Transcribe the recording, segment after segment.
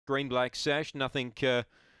Green Black Sash. Nothing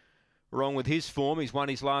wrong with his form. He's won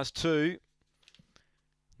his last two.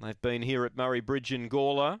 They've been here at Murray-Bridge in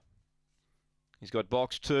Gawler. He's got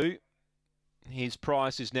box 2. His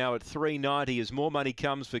price is now at $3.90 as more money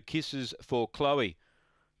comes for Kisses for Chloe.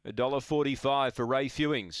 $1.45 for Ray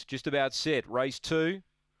Fewings. Just about set. Race 2.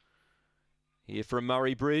 Here from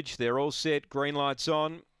Murray-Bridge. They're all set. Green lights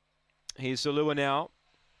on. Here's Salua now.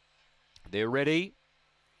 They're ready.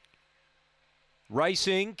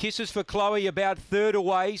 Racing. Kisses for Chloe about third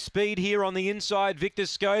away. Speed here on the inside. Victor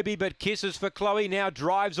Scobie, but Kisses for Chloe now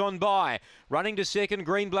drives on by. Running to second,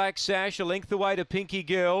 Green Black Sash. A length away to Pinky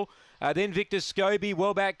Girl. Then Victor Scobie,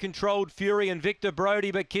 well back Controlled Fury and Victor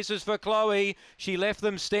Brody, but Kisses for Chloe. She left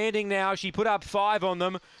them standing now. She put up 5 on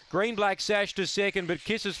them. Green Black Sash to second, but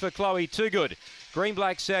Kisses for Chloe too good. Green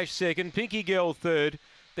Black Sash second, Pinky Girl third,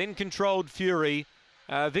 then Controlled Fury,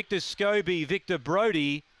 Victor Scobie, Victor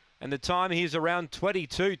Brody, and the time here's around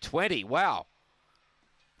 22:20. Wow.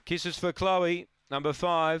 Kisses for Chloe, number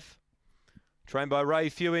 5. Trained by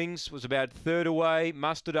Ray Fewings, was about third away,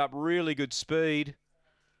 mustered up really good speed,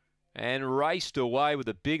 and raced away with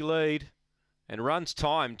a big lead, and runs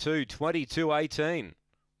time too, 22:18.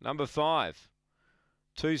 Number 5.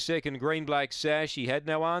 2 second Green Black Sash. He had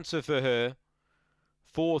no answer for her.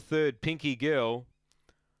 4 third Pinky Girl,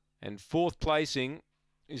 and 4th placing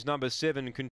is number 7.